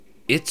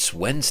It's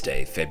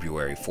Wednesday,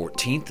 February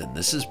 14th, and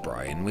this is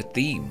Brian with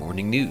the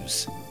Morning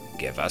News.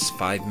 Give us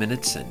 5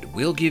 minutes and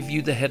we'll give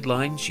you the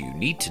headlines you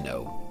need to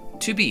know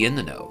to be in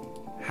the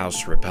know.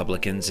 House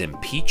Republicans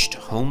impeached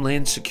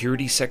Homeland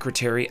Security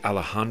Secretary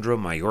Alejandro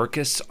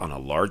Mayorkas on a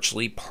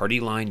largely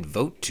party-line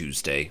vote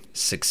Tuesday,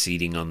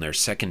 succeeding on their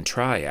second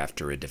try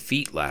after a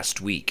defeat last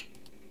week.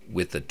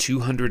 With a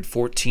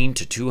 214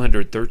 to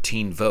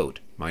 213 vote,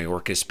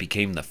 Mayorkas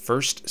became the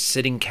first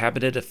sitting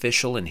cabinet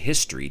official in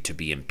history to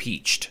be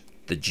impeached.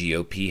 The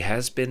GOP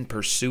has been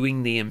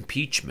pursuing the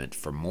impeachment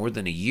for more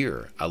than a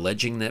year,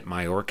 alleging that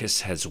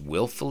Mayorkas has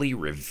willfully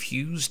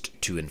refused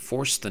to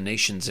enforce the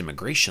nation's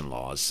immigration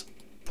laws,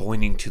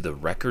 pointing to the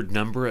record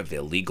number of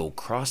illegal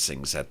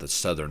crossings at the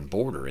southern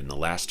border in the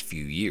last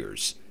few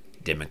years.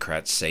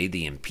 Democrats say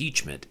the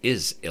impeachment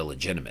is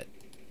illegitimate.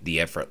 The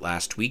effort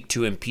last week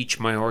to impeach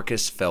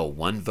Mayorkas fell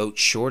one vote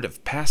short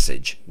of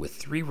passage, with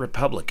 3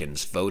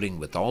 Republicans voting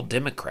with all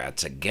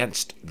Democrats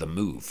against the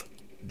move.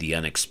 The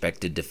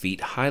unexpected defeat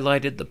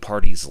highlighted the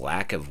party's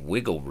lack of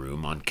wiggle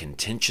room on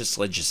contentious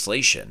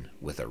legislation,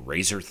 with a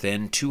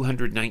razor-thin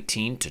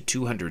 219 to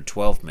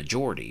 212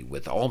 majority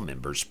with all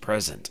members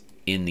present.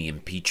 In the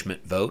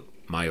impeachment vote,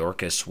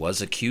 Mayorkas was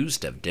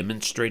accused of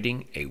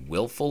demonstrating a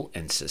willful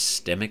and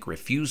systemic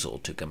refusal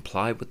to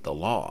comply with the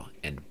law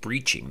and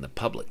breaching the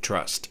public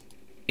trust.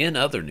 In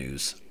other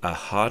news, a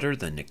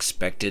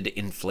hotter-than-expected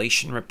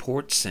inflation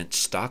report sent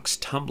stocks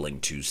tumbling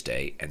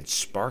Tuesday and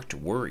sparked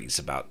worries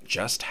about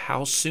just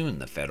how soon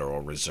the Federal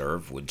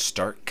Reserve would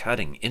start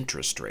cutting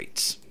interest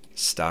rates.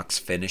 Stocks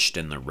finished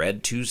in the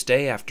red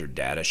Tuesday after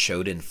data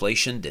showed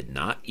inflation did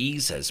not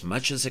ease as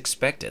much as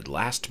expected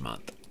last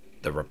month.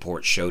 The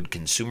report showed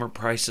consumer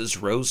prices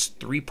rose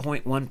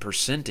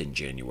 3.1% in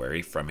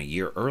January from a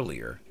year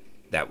earlier.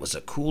 That was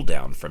a cool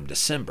down from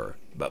December,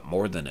 but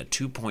more than a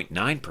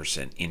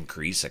 2.9%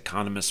 increase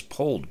economists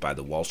polled by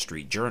the Wall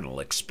Street Journal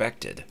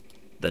expected.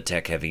 The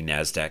tech-heavy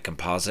NASDAQ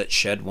composite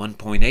shed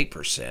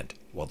 1.8%,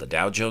 while the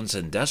Dow Jones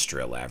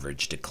Industrial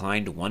Average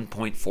declined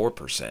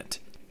 1.4%.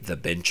 The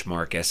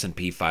benchmark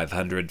S&P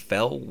 500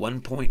 fell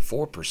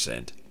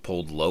 1.4%,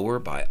 pulled lower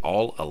by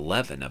all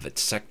 11 of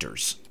its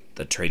sectors.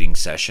 The trading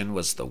session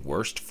was the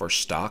worst for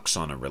stocks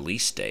on a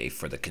release day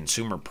for the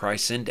Consumer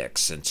Price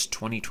Index since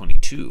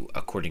 2022,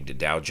 according to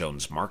Dow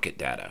Jones market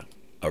data.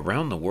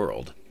 Around the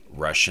world,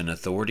 Russian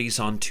authorities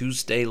on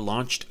Tuesday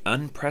launched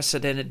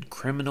unprecedented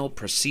criminal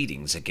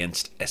proceedings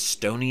against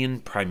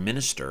Estonian Prime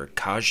Minister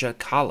Kaja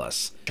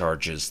Kallas,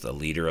 charges the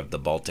leader of the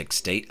Baltic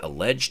state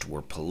alleged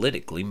were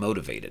politically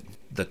motivated.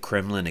 The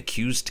Kremlin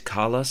accused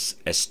Kallas,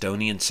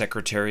 Estonian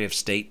Secretary of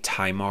State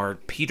Taimar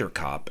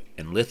Peterkop,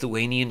 and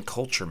Lithuanian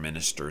Culture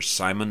Minister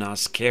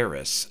Simonas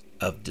Karas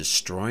of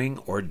destroying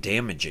or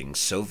damaging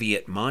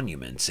Soviet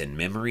monuments in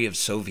memory of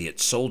Soviet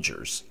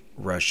soldiers,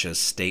 Russia's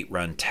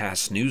state-run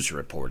TASS News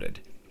reported.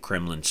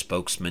 Kremlin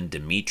spokesman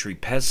Dmitry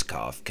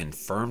Peskov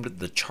confirmed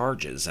the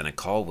charges in a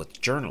call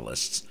with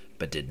journalists,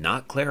 but did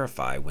not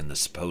clarify when the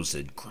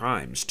supposed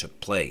crimes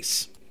took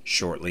place.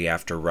 Shortly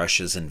after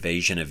Russia's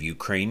invasion of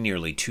Ukraine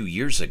nearly 2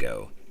 years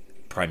ago,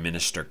 Prime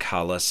Minister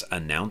Kallas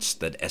announced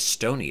that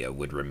Estonia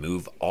would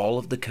remove all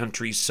of the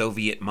country's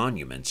Soviet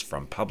monuments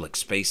from public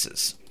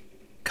spaces.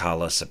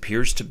 Kallas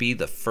appears to be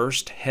the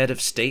first head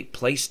of state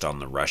placed on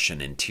the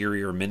Russian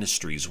Interior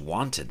Ministry's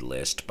wanted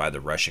list by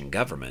the Russian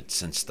government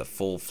since the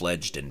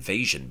full-fledged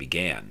invasion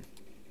began.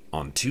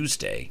 On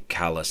Tuesday,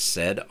 Kallas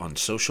said on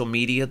social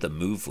media the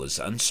move was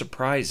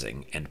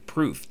unsurprising and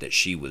proof that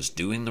she was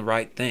doing the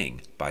right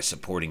thing by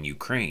supporting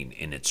Ukraine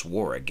in its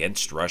war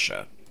against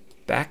Russia.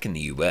 Back in the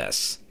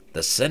U.S.,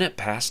 the Senate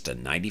passed a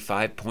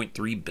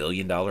 $95.3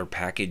 billion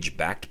package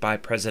backed by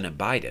President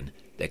Biden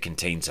that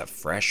contains a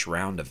fresh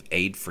round of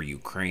aid for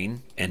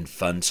Ukraine and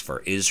funds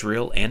for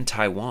Israel and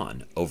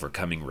Taiwan,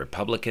 overcoming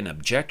Republican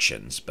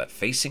objections but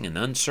facing an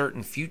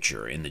uncertain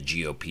future in the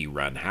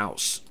GOP-run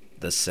House.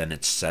 The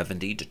Senate's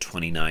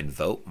 70-29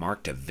 vote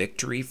marked a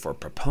victory for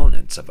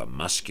proponents of a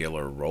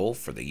muscular role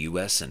for the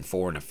U.S. in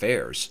foreign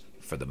affairs,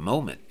 for the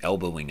moment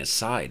elbowing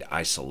aside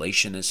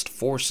isolationist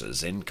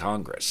forces in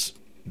Congress.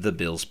 The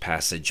bill's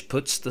passage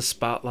puts the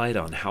spotlight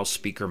on House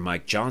Speaker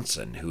Mike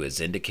Johnson, who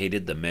has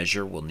indicated the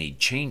measure will need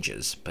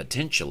changes,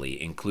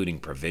 potentially including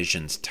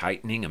provisions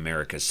tightening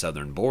America's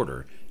southern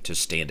border to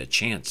stand a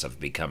chance of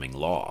becoming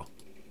law.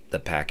 The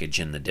package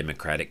in the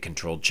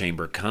Democratic-controlled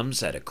chamber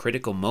comes at a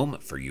critical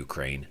moment for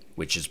Ukraine,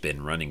 which has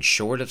been running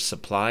short of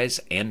supplies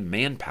and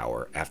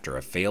manpower after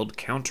a failed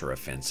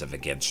counteroffensive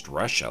against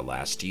Russia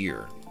last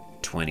year.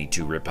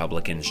 22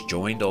 Republicans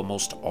joined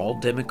almost all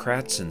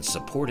Democrats in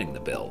supporting the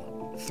bill.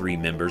 3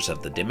 members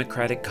of the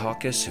Democratic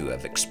caucus who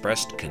have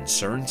expressed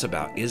concerns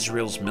about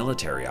Israel's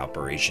military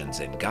operations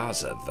in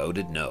Gaza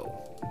voted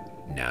no.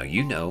 Now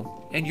you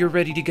know, and you're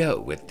ready to go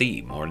with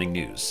the Morning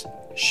News.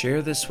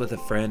 Share this with a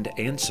friend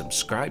and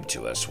subscribe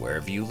to us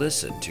wherever you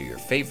listen to your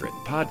favorite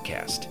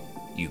podcast.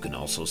 You can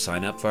also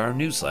sign up for our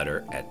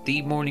newsletter at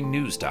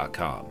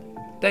themorningnews.com.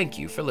 Thank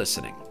you for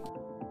listening.